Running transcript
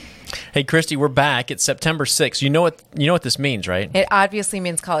Hey, Christy, we're back. It's September 6th. You know what this means, right? It obviously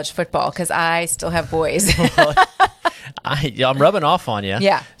means college football because I still have boys. I'm rubbing off on you.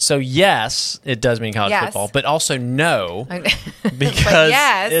 Yeah. So yes, it does mean college football, but also no, because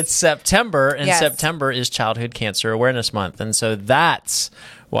yes. it's September, and Yes. September is Childhood Cancer Awareness Month, and so that's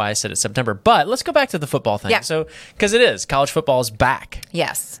why I said it's September. But let's go back to the football thing. Yeah. So because it is, college football is back.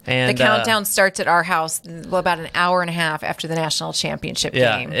 Yes. And, the countdown starts at our house about an hour and a half after the national championship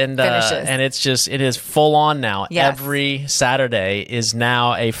game finishes. And it is full on now. Yes. Every Saturday is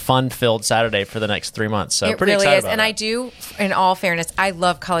now a fun-filled Saturday for the next 3 months. So It pretty really excited is. about And that. I do, in all fairness, I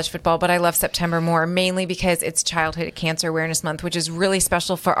love college football, but I love September more, mainly because it's Childhood Cancer Awareness Month, which is really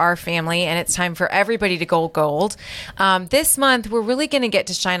special for our family, and it's time for everybody to go gold. This month, we're really going to get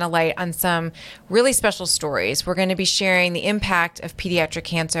to shine a light on some really special stories. We're going to be sharing the impact of pediatric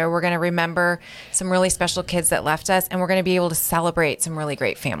cancer. We're going to remember some really special kids that left us, and we're going to be able to celebrate some really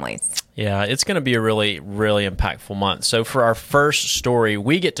great families. Yeah, it's going to be a really, really impactful month. So for our first story,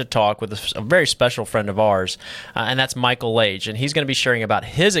 we get to talk with a very special friend of ours, and that's Michael Lage. And he's going to be sharing about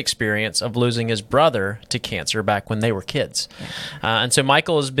his experience of losing his brother to cancer back when they were kids. And so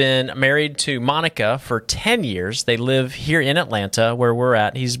Michael has been married to Monica for 10 years. They live here in Atlanta, where we're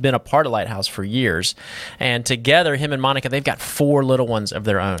at. He's been a part of Lighthouse for years. And together, him and Monica, they've got 4 little ones of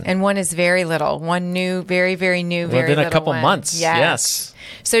their own. And one is very little. One new, very, very new, very Within little a couple one. months. Yes.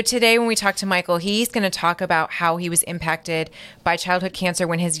 So today when we talk to Michael, he's going to talk about how he was impacted by childhood cancer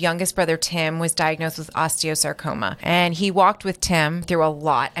when his youngest brother, Tim, was diagnosed with osteosarcoma. And he walked with Tim through a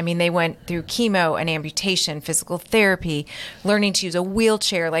lot. I mean, they went through chemo and amputation, physical therapy, learning to use a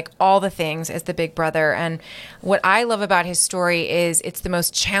wheelchair, like all the things as the big brother. And what I love about his story is it's the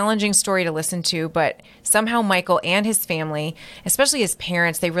most challenging story to listen to, but somehow Michael and his family, especially his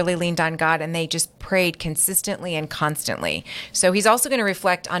parents, they really leaned on God and they just prayed consistently and constantly. So he's also going to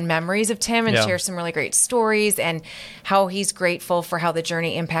reflect on memories of Tim and share some really great stories and how he's grateful for how the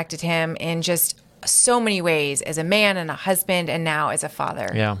journey impacted him in just so many ways as a man and a husband and now as a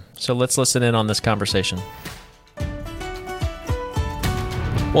father. Yeah. So let's listen in on this conversation.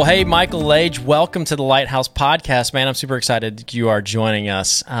 Well, hey, Michael Lage, welcome to the Lighthouse Podcast, man. I'm super excited you are joining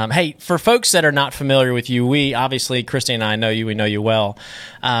us. Hey, for folks that are not familiar with you, we obviously, Christy and I know you, we know you well.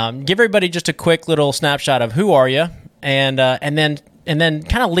 Give everybody just a quick little snapshot of who are you, and then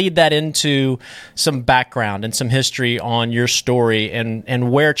kind of lead that into some background and some history on your story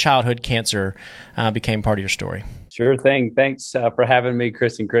and where childhood cancer became part of your story. Sure thing. Thanks for having me,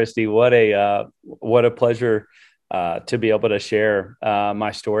 Chris and Christy. What a pleasure to be able to share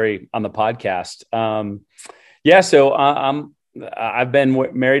my story on the podcast. So I've been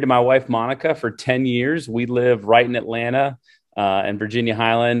married to my wife, Monica, for 10 years. We live right in Atlanta and Virginia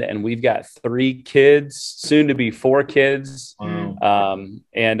Highland, and we've got 3 kids, soon to be 4 kids. Wow.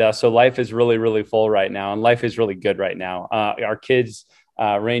 So life is really, really full right now, and life is really good right now. Our kids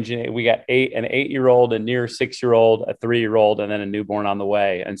ranging, we got an 8-year-old, a near 6-year-old, a 3-year-old, and then a newborn on the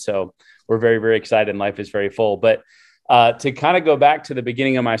way. And so we're very, very excited, and life is very full. But to kind of go back to the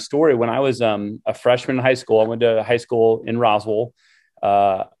beginning of my story, when I was a freshman in high school, I went to high school in Roswell,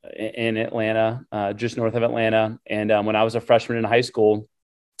 in Atlanta, just north of Atlanta. And when I was a freshman in high school,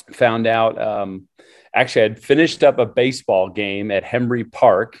 found out actually I'd finished up a baseball game at Henry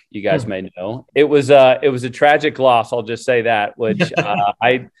Park. You guys may know. It was a tragic loss. I'll just say that, which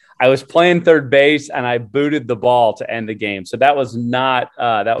I was playing third base and I booted the ball to end the game. So that was not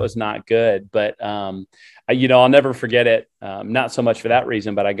good. But I'll never forget it. Not so much for that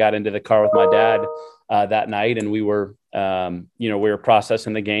reason, but I got into the car with my dad that night, and we were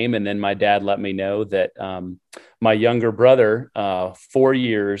processing the game. And then my dad let me know that my younger brother, 4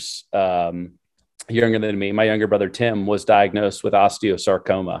 years younger than me, my younger brother Tim, was diagnosed with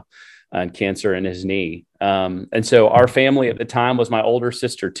osteosarcoma and cancer in his knee. And so our family at the time was my older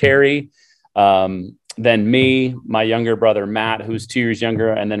sister Terry, then me, my younger brother Matt, who's 2 years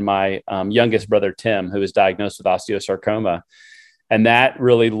younger, and then my youngest brother Tim, who was diagnosed with osteosarcoma. And that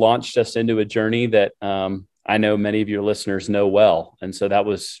really launched us into a journey that I know many of your listeners know well. And so that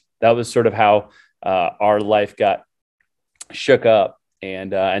was sort of how our life got shook up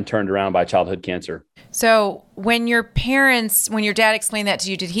and turned around by childhood cancer. So when your dad explained that to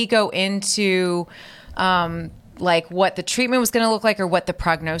you, did he go into like what the treatment was going to look like or what the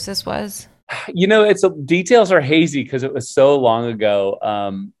prognosis was? Details are hazy because it was so long ago.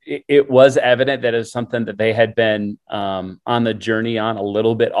 It was evident that it was something that they had been on the journey on a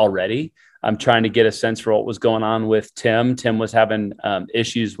little bit already. I'm trying to get a sense for what was going on with Tim. Tim was having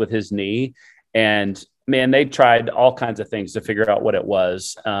issues with his knee, and man, they tried all kinds of things to figure out what it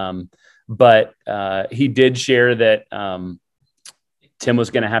was. But he did share that Tim was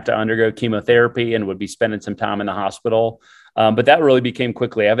going to have to undergo chemotherapy and would be spending some time in the hospital. But that really became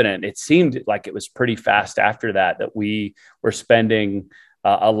quickly evident. It seemed like it was pretty fast after that we were spending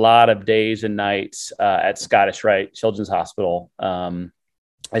a lot of days and nights at Scottish Rite Children's Hospital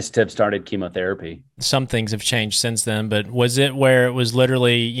as Tim started chemotherapy. Some things have changed since then, but was it where it was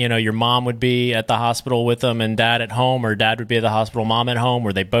literally, your mom would be at the hospital with them and dad at home, or dad would be at the hospital, mom at home?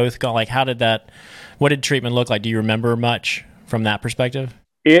 Were they both gone? Like, what did treatment look like? Do you remember much from that perspective?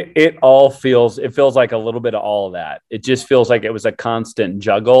 It feels like a little bit of all of that. It just feels like it was a constant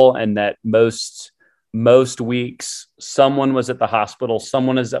juggle, and that most weeks someone was at the hospital,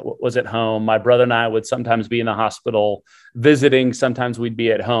 someone was at home. My brother and I would sometimes be in the hospital visiting. Sometimes we'd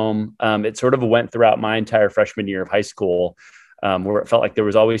be at home. It sort of went throughout my entire freshman year of high school, where it felt like there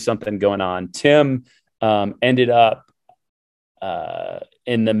was always something going on. Tim ended up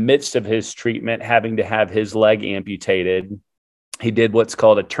in the midst of his treatment having to have his leg amputated. He did what's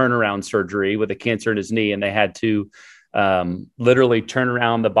called a turnaround surgery with a cancer in his knee, and they had to literally turn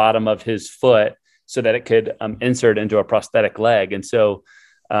around the bottom of his foot so that it could insert into a prosthetic leg. And so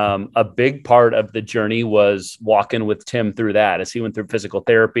a big part of the journey was walking with Tim through that as he went through physical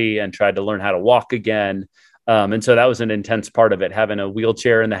therapy and tried to learn how to walk again. And so that was an intense part of it, having a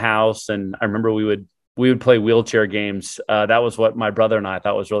wheelchair in the house. And I remember we would play wheelchair games. That was what my other brother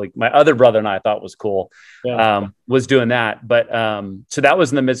and I thought was cool, was doing that. But so that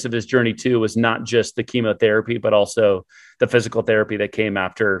was in the midst of his journey too, was not just the chemotherapy, but also the physical therapy that came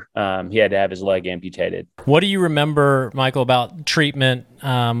after he had to have his leg amputated. What do you remember, Michael, about treatment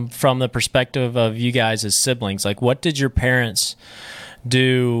from the perspective of you guys as siblings? Like, what did your parents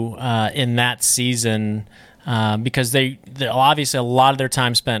do in that season? Because they obviously a lot of their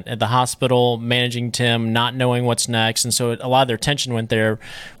time spent at the hospital managing Tim, not knowing what's next, and so a lot of their attention went there.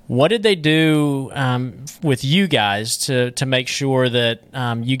 What did they do with you guys to make sure that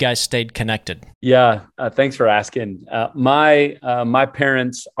you guys stayed connected? Yeah, thanks for asking. My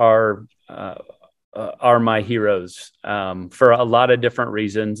parents are my heroes for a lot of different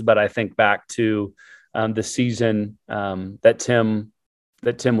reasons, but I think back to the season that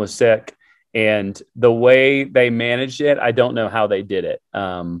Tim was sick. And the way they managed it, I don't know how they did it.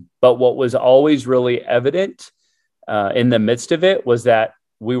 But what was always really evident in the midst of it was that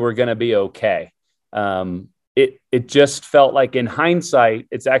we were going to be okay. It just felt like, in hindsight,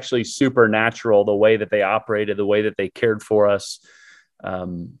 it's actually supernatural, the way that they operated, the way that they cared for us,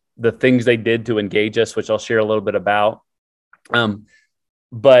 the things they did to engage us, which I'll share a little bit about.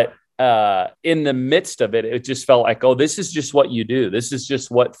 But in the midst of it, it just felt like, oh, this is just what you do. This is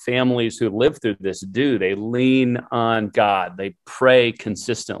just what families who live through this do. They lean on God. They pray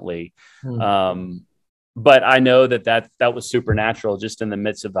consistently. But I know that was supernatural, just in the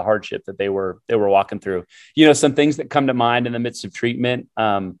midst of the hardship that they were walking through. Some things that come to mind in the midst of treatment,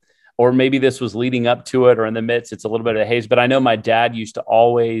 or maybe this was leading up to it or in the midst, it's a little bit of a haze, but I know my dad used to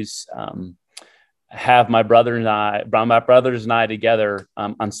always have my brothers and I together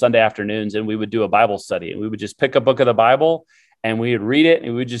on Sunday afternoons, and we would do a Bible study, and we would just pick a book of the Bible and we would read it,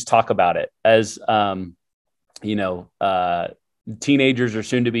 and we would just talk about it as, teenagers or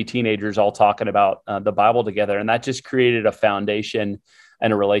soon to be teenagers all talking about the Bible together. And that just created a foundation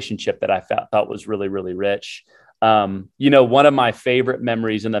and a relationship that I thought was really, really rich. One of my favorite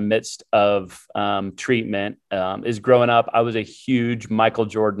memories in the midst of treatment is growing up. I was a huge Michael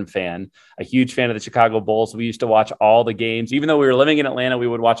Jordan fan, a huge fan of the Chicago Bulls. We used to watch all the games. Even though we were living in Atlanta, we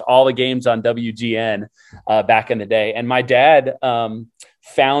would watch all the games on WGN back in the day. And my dad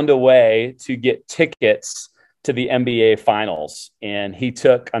found a way to get tickets to the NBA finals. And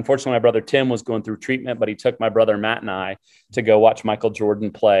unfortunately, my brother Tim was going through treatment, but he took my brother Matt and I to go watch Michael Jordan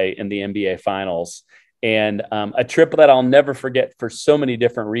play in the NBA finals. And a trip that I'll never forget for so many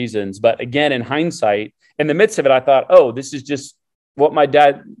different reasons. But again, in hindsight, in the midst of it, I thought, oh, this is just what my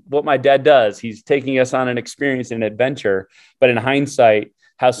dad does. He's taking us on an experience and an adventure. But in hindsight,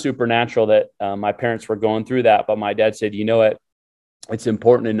 how supernatural that my parents were going through that. But my dad said, you know what? It's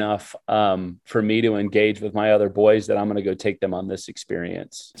important enough for me to engage with my other boys that I'm going to go take them on this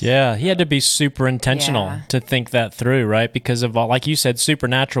experience. Yeah, he had to be super intentional to think that through, right? Because of all, like you said,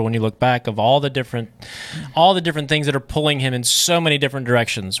 supernatural when you look back of all the different things that are pulling him in so many different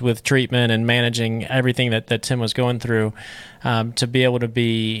directions with treatment and managing everything that Tim was going through, to be able to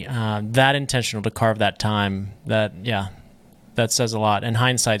be that intentional to carve that time. That says a lot. And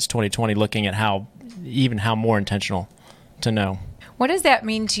hindsight's 2020, looking at how more intentional to know. What does that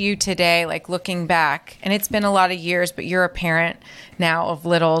mean to you today, like looking back? And it's been a lot of years, but you're a parent now of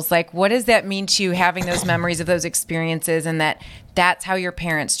littles. Like, what does that mean to you, having those memories of those experiences, and that's how your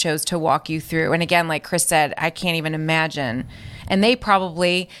parents chose to walk you through? And again, like Chris said, I can't even imagine And they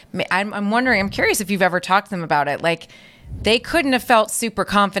probably, I'm wondering, I'm curious if you've ever talked to them about it. Like, they couldn't have felt super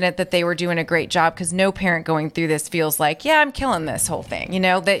confident that they were doing a great job, because no parent going through this feels like, yeah, I'm killing this whole thing.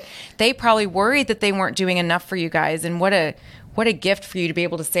 That they probably worried that they weren't doing enough for you guys. And what a gift for you to be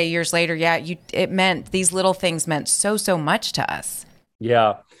able to say years later, yeah, these little things meant so much to us.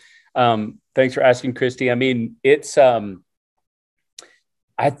 Yeah. Thanks for asking, Christy. I mean, it's, I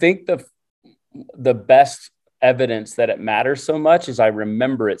think the best evidence that it matters so much is I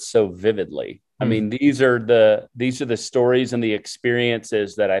remember it so vividly. I mean, these are the stories and the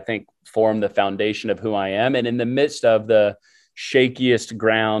experiences that I think form the foundation of who I am. And in the midst of the shakiest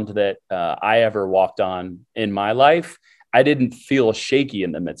ground that I ever walked on in my life, I didn't feel shaky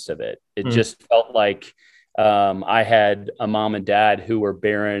in the midst of it. It just felt like I had a mom and dad who were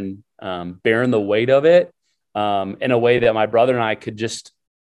bearing the weight of it in a way that my brother and I could just,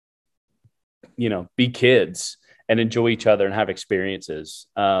 be kids and enjoy each other and have experiences.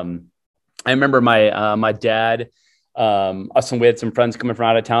 I remember my dad, we had some friends coming from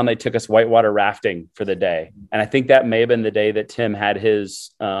out of town. They took us whitewater rafting for the day. And I think that may have been the day that Tim had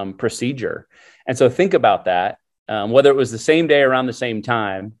his procedure. And so think about that, whether it was the same day around the same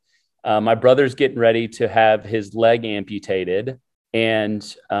time. My brother's getting ready to have his leg amputated.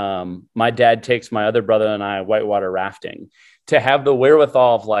 And my dad takes my other brother and I whitewater rafting. To have the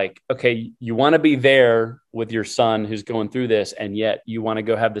wherewithal of like, okay, you want to be there with your son who's going through this, and yet you want to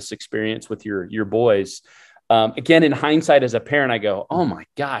go have this experience with your boys. Again, in hindsight, as a parent, I go, oh my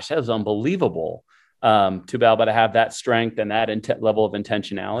gosh, that was unbelievable to be able to have that strength and that level of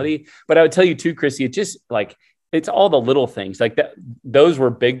intentionality. But I would tell you too, Chrissy, it just like, it's all the little things like that. Those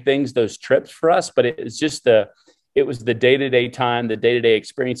were big things, those trips for us, but it was the day-to-day time, the day-to-day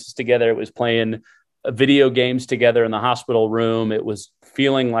experiences together. It was playing video games together in the hospital room. It was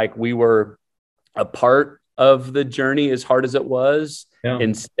feeling like we were a part of the journey, as hard as it was,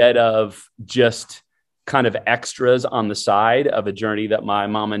 instead of just kind of extras on the side of a journey that my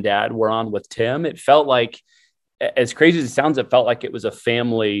mom and dad were on with Tim. It felt like, as crazy as it sounds, it felt like it was a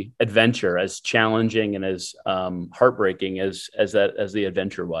family adventure, as challenging and as heartbreaking as the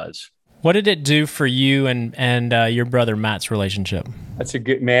adventure was. What did it do for you and your brother Matt's relationship? That's a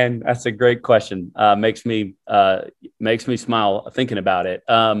great question. Makes me smile thinking about it.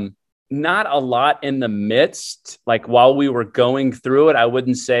 Not a lot in the midst, like while we were going through it. I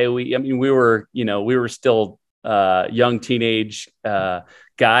wouldn't say we were still young teenage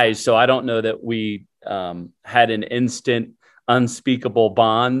guys. So I don't know that we had an instant unspeakable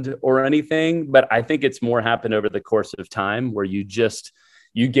bond or anything, but I think it's more happened over the course of time, where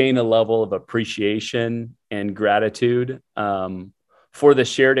you gain a level of appreciation and gratitude for the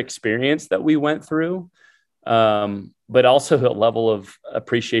shared experience that we went through, but also a level of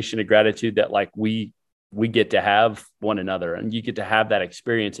appreciation and gratitude that like we get to have one another, and you get to have that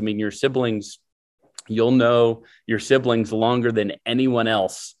experience. I mean, your siblings, you'll know your siblings longer than anyone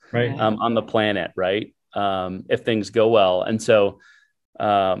else on the planet, right? If things go well. And so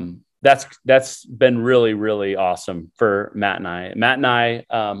that's been really, really awesome for Matt and I. Matt and I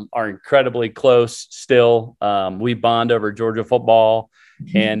are incredibly close still. We bond over Georgia football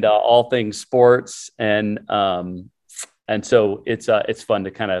and all things sports. And so it's fun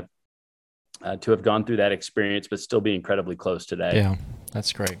to kind of to have gone through that experience, but still be incredibly close today. Yeah,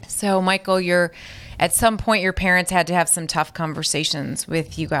 that's great. So Michael, at some point your parents had to have some tough conversations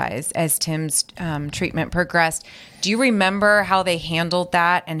with you guys as Tim's treatment progressed. Do you remember how they handled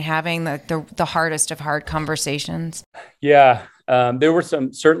that and having the hardest of hard conversations? Yeah, there were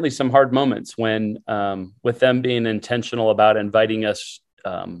certainly some hard moments when, with them being intentional about inviting us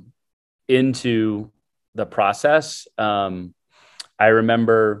into the process. I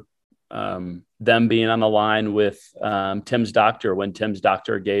remember them being on the line with Tim's doctor when Tim's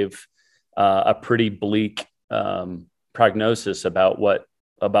doctor gave a pretty bleak prognosis about what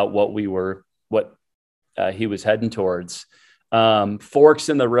he was heading towards. Forks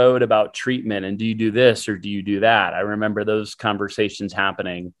in the road about treatment and do you do this or do you do that? I remember those conversations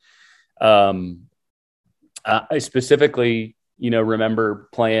happening. I specifically, remember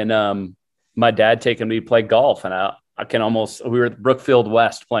playing. My dad taking me to play golf, and we were at Brookfield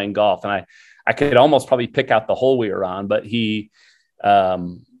West playing golf, and I could almost probably pick out the hole we were on, but he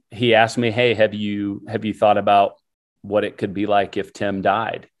asked me, hey, have you thought about what it could be like if Tim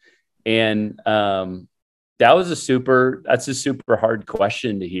died? And that's a super hard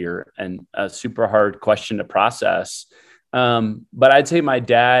question to hear and a super hard question to process. But I'd say my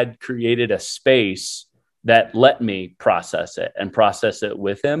dad created a space that let me process it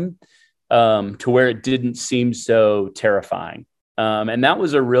with him, to where it didn't seem so terrifying. And that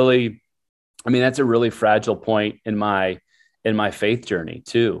was that's a really fragile point in my in my faith journey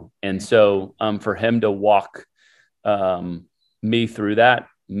too. And so for him to walk me through that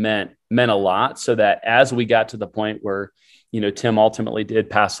meant a lot, so that as we got to the point where, Tim ultimately did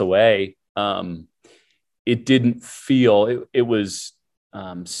pass away, it didn't feel, it was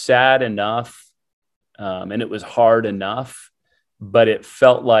sad enough, and it was hard enough, but it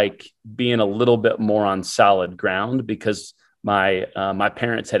felt like being a little bit more on solid ground, because my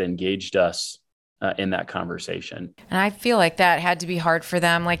parents had engaged us in that conversation. And I feel like that had to be hard for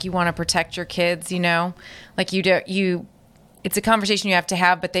them. Like, you want to protect your kids, like it's a conversation you have to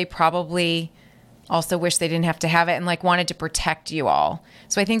have, but they probably also wish they didn't have to have it, and like wanted to protect you all.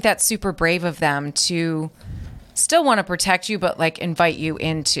 So I think that's super brave of them to still want to protect you, but like invite you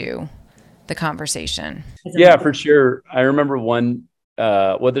into the conversation. Yeah, for sure. I remember one,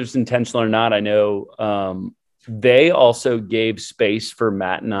 whether it's intentional or not, I know they also gave space for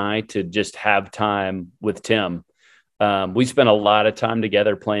Matt and I to just have time with Tim. We spent a lot of time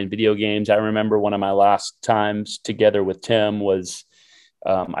together playing video games. I remember one of my last times together with Tim was,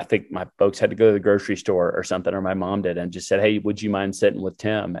 I think my folks had to go to the grocery store or something, or my mom did, and just said, "Hey, would you mind sitting with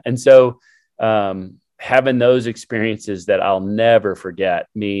Tim?" And so having those experiences that I'll never forget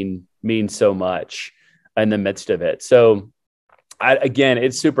mean so much in the midst of it. So again,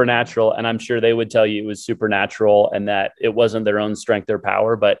 it's supernatural, and I'm sure they would tell you it was supernatural and that it wasn't their own strength or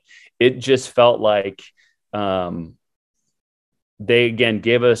power, but it just felt like they, again,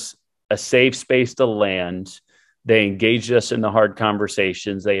 gave us a safe space to land. They engaged us in the hard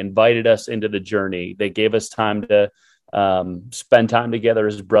conversations. They invited us into the journey. They gave us time to spend time together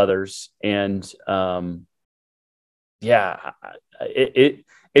as brothers. And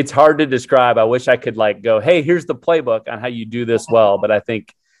it's hard to describe. I wish I could go, "Hey, here's the playbook on how you do this well." But I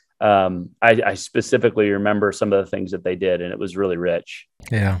think I specifically remember some of the things that they did, and it was really rich.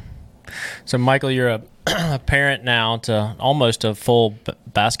 Yeah. So, Michael, you're a parent now to almost a full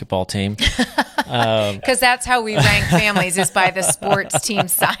basketball team. Because that's how we rank families, is by the sports team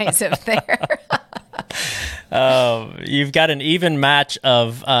size of their. You've got an even match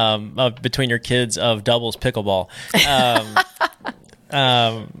of between your kids of doubles pickleball.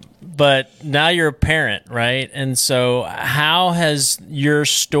 But now you're a parent, right? And so how has your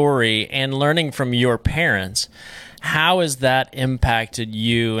story and learning from your parents, how has that impacted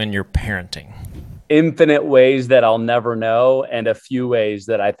you and your parenting? Infinite ways that I'll never know, and a few ways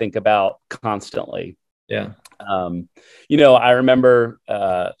that I think about constantly. Yeah. I remember,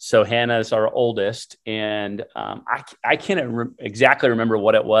 so Hannah's our oldest, and I can't exactly remember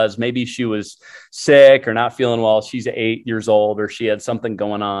what it was. Maybe she was sick or not feeling well. She's 8 years old, or she had something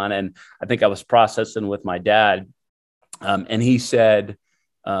going on. And I think I was processing with my dad. And he said,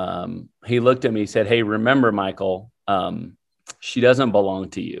 he looked at me, he said, "Hey, remember, Michael, she doesn't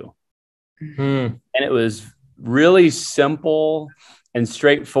belong to you." And it was really simple and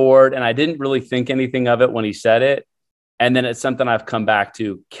straightforward. And I didn't really think anything of it when he said it. And then it's something I've come back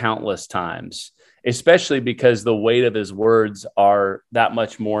to countless times, especially because the weight of his words are that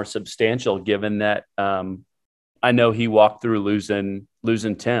much more substantial, given that I know he walked through losing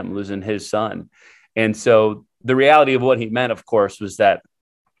Tim, losing his son. And so the reality of what he meant, of course, was that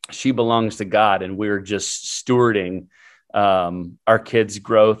she belongs to God, and we're just stewarding our kids'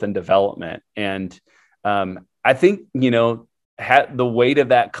 growth and development. And I think, the weight of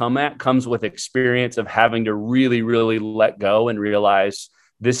that comes with experience of having to really, really let go and realize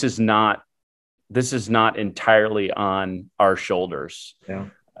this is not entirely on our shoulders. Yeah.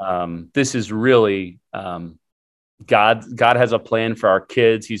 This is really God has a plan for our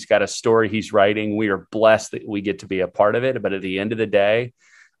kids. He's got a story he's writing. We are blessed that we get to be a part of it. But at the end of the day,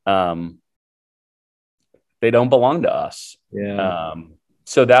 they don't belong to us. Yeah.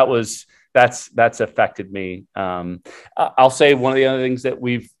 So that's affected me. I'll say one of the other things that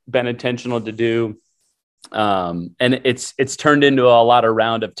we've been intentional to do, and it's turned into a lot of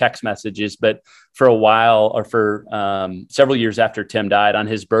round of text messages, but for a while, or for several years after Tim died, on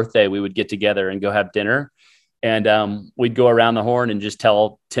his birthday, we would get together and go have dinner, and we'd go around the horn and just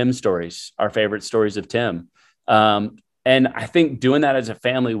tell Tim stories, our favorite stories of Tim. And I think doing that as a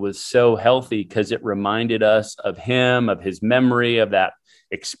family was so healthy, because it reminded us of him, of his memory, of that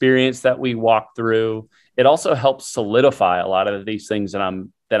experience that we walked through. It also helps solidify a lot of these things that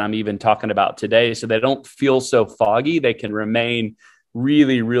I'm even talking about today, so they don't feel so foggy. They can remain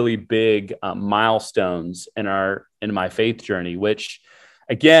really, really big milestones in my faith journey, which,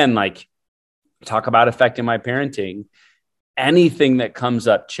 again, talk about affecting my parenting. Anything that comes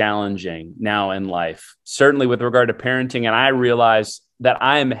up challenging now in life, certainly with regard to parenting. And I realize that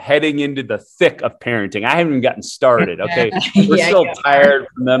I'm heading into the thick of parenting. I haven't even gotten started. Okay. We're still tired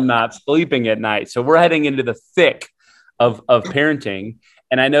from them not sleeping at night. So we're heading into the thick of parenting.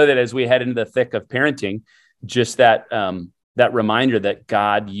 And I know that as we head into the thick of parenting, just that reminder that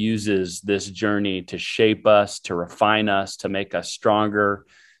God uses this journey to shape us, to refine us, to make us stronger,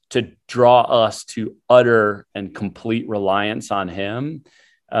 to draw us to utter and complete reliance on him.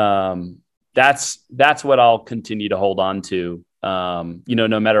 That's what I'll continue to hold on to,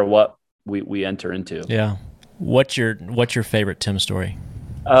 no matter what we enter into. Yeah. What's your favorite Tim story?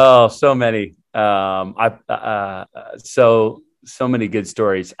 Oh, so many. So many good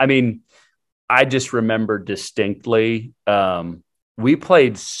stories. I mean, I just remember distinctly, we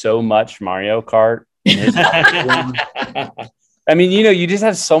played so much Mario Kart in his I mean, you just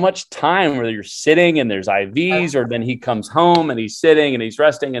have so much time where you're sitting and there's IVs, or then he comes home and he's sitting and he's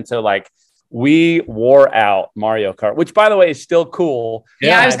resting. And so like we wore out Mario Kart, which by the way is still cool.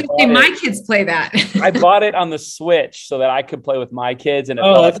 Yeah, I was going to say my kids play that. I bought it on the Switch so that I could play with my kids, and it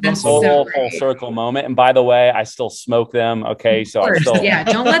felt like a full circle moment. And by the way, I still smoke them. Okay, so I still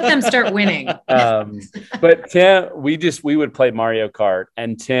don't let them start winning. But Tim, we would play Mario Kart,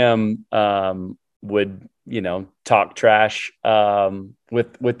 and Tim would talk trash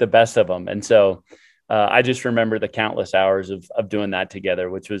with the best of them, and so. I just remember the countless hours of doing that together,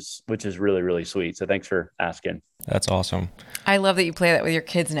 which is really, really sweet. So thanks for asking. That's awesome. I love that you play that with your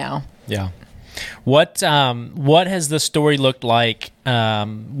kids now. Yeah. What has the story looked like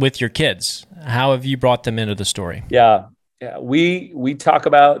with your kids? How have you brought them into the story? Yeah. We talk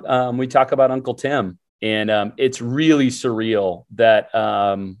about Uncle Tim, and it's really surreal that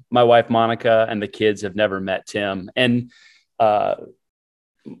my wife Monica and the kids have never met Tim, and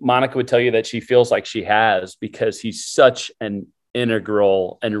Monica would tell you that she feels like she has, because he's such an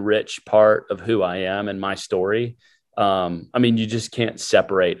integral and rich part of who I am and my story. I mean, you just can't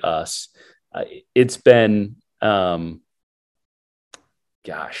separate us. It's been, how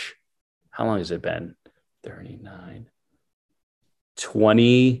long has it been? 39,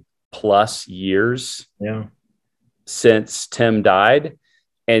 20 plus years since Tim died.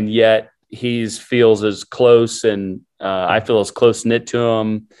 And yet he feels as close, and I feel as close knit to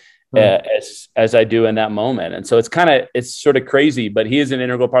him as I do in that moment. And so it's sort of crazy, but he is an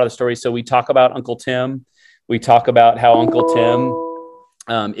integral part of the story. So we talk about Uncle Tim. We talk about how Uncle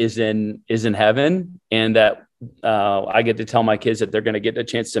Tim is in heaven, and that I get to tell my kids that they're going to get a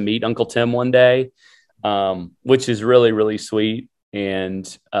chance to meet Uncle Tim one day, which is really, really sweet. And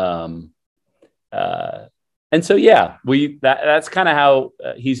so, yeah, that's kind of how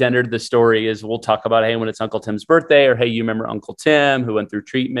he's entered the story. Is we'll talk about, hey, when it's Uncle Tim's birthday, or hey, you remember Uncle Tim who went through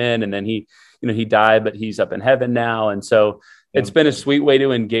treatment, and then he died, but he's up in heaven now. And so it's been a sweet way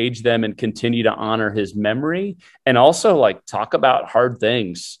to engage them and continue to honor his memory, and also like talk about hard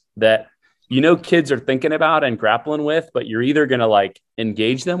things that kids are thinking about and grappling with, but you're either going to like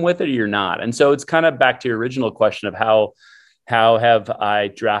engage them with it or you're not. And so it's kind of back to your original question of how have I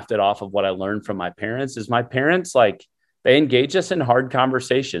drafted off of what I learned from my parents. Is my parents, like, they engage us in hard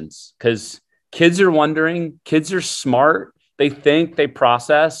conversations, because kids are wondering, kids are smart. They think, they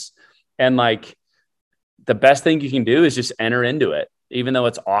process. And like, the best thing you can do is just enter into it, even though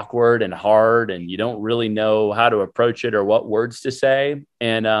it's awkward and hard and you don't really know how to approach it or what words to say.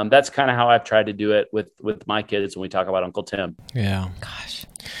 And that's kind of how I've tried to do it with my kids when we talk about Uncle Tim. Yeah. Gosh.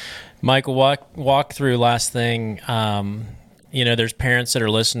 Michael, walk through last thing. There's parents that are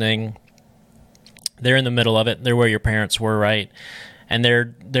listening. They're in the middle of it. They're where your parents were, right? And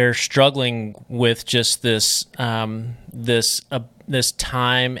they're struggling with just this this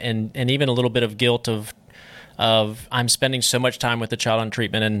time and even a little bit of guilt of I'm spending so much time with the child on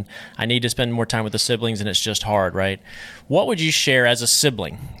treatment, and I need to spend more time with the siblings, and it's just hard, right? What would you share as a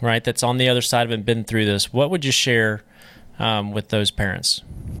sibling, right, that's on the other side of it and been through this? What would you share with those parents?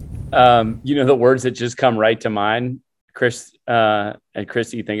 The words that just come right to mind, Chris and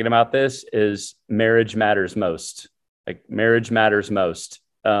Christy, thinking about this, is marriage matters most. Like, marriage matters most.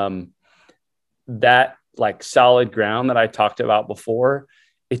 That like solid ground that I talked about before,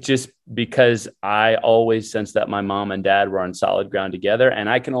 it's just because I always sensed that my mom and dad were on solid ground together. And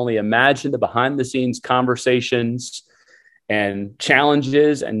I can only imagine the behind the scenes conversations and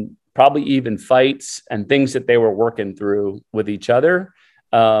challenges and probably even fights and things that they were working through with each other.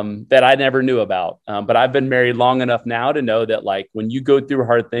 That I never knew about. But I've been married long enough now to know that, like, when you go through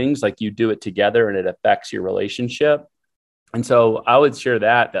hard things, like, you do it together and it affects your relationship. And so I would share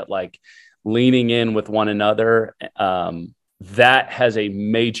that like leaning in with one another, that has a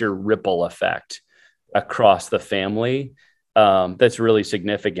major ripple effect across the family. That's really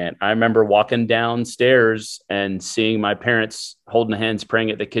significant. I remember walking downstairs and seeing my parents holding hands,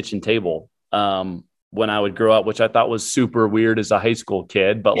 praying at the kitchen table. when I would grow up, which I thought was super weird as a high school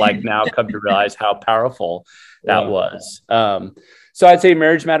kid, but like now come to realize how powerful that was. So I'd say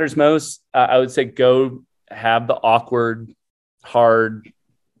marriage matters most. I would say go have the awkward, hard,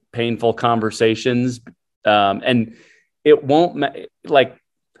 painful conversations. And it won't like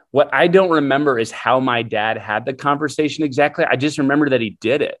what I don't remember is how my dad had the conversation exactly. I just remember that he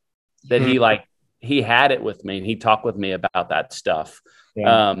did it, that he had it with me and he talked with me about that stuff.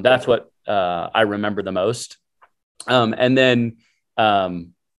 Yeah. That's what I remember the most. And then,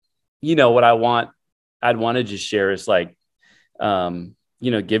 what I'd want to just share is like,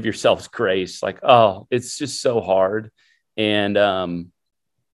 give yourselves grace. Like, oh, it's just so hard. And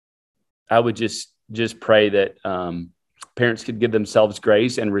I would just pray that parents could give themselves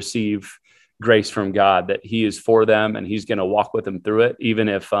grace and receive grace from God, that he is for them and he's going to walk with them through it, even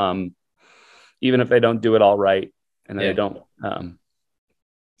if they don't do it all right. And they don't,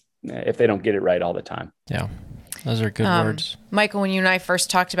 if they don't get it right all the time. Yeah. Those are good words. Michael, when you and I first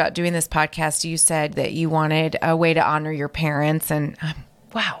talked about doing this podcast, you said that you wanted a way to honor your parents. And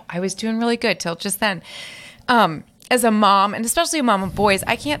wow, I was doing really good till just then. As a mom, and especially a mom of boys,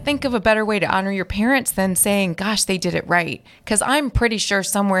 I can't think of a better way to honor your parents than saying, gosh, they did it right. Because I'm pretty sure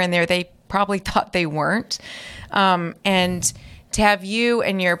somewhere in there, they probably thought they weren't. And to have you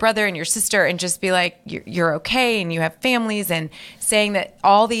and your brother and your sister and just be like, you're okay and you have families, and saying that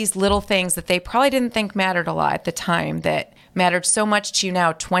all these little things that they probably didn't think mattered a lot at the time that mattered so much to you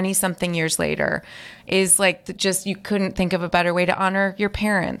now 20 something years later is like just, you couldn't think of a better way to honor your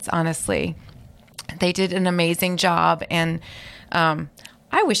parents. Honestly, they did an amazing job. And,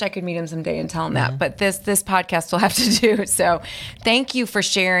 I wish I could meet him someday and tell him that, but this podcast will have to do. So thank you for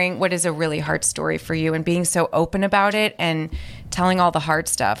sharing what is a really hard story for you and being so open about it and telling all the hard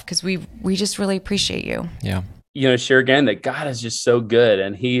stuff, because we just really appreciate you. Yeah. Share again that God is just so good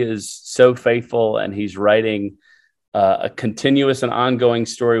and he is so faithful, and he's writing a continuous and ongoing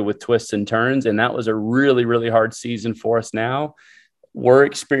story with twists and turns. And that was a really, really hard season for us now. We're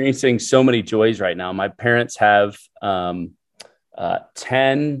experiencing so many joys right now. My parents have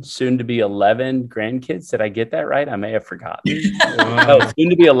 10, soon to be 11 grandkids. Did I get that right? I may have forgotten. Soon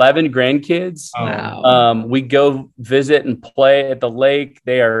to be 11 grandkids. Wow. We go visit and play at the lake.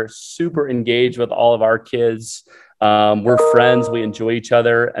 They are super engaged with all of our kids. We're friends. We enjoy each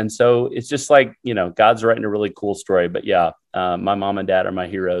other. And so it's just like, God's writing a really cool story. But yeah, my mom and dad are my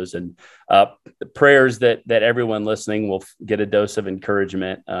heroes, and prayers that everyone listening will get a dose of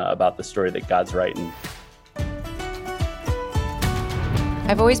encouragement about the story that God's writing.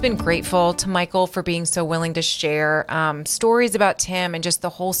 I've always been grateful to Michael for being so willing to share stories about Tim and just the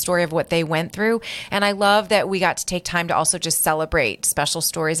whole story of what they went through. And I love that we got to take time to also just celebrate special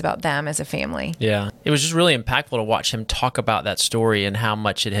stories about them as a family. Yeah. It was just really impactful to watch him talk about that story and how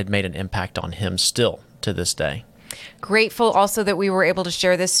much it had made an impact on him still to this day. Grateful also that we were able to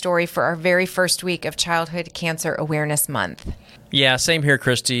share this story for our very first week of Childhood Cancer Awareness Month. Yeah, same here,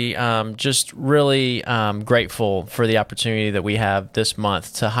 Christy. Just really grateful for the opportunity that we have this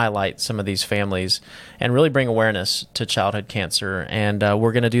month to highlight some of these families and really bring awareness to childhood cancer. And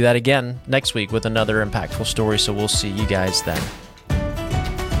we're going to do that again next week with another impactful story. So we'll see you guys then.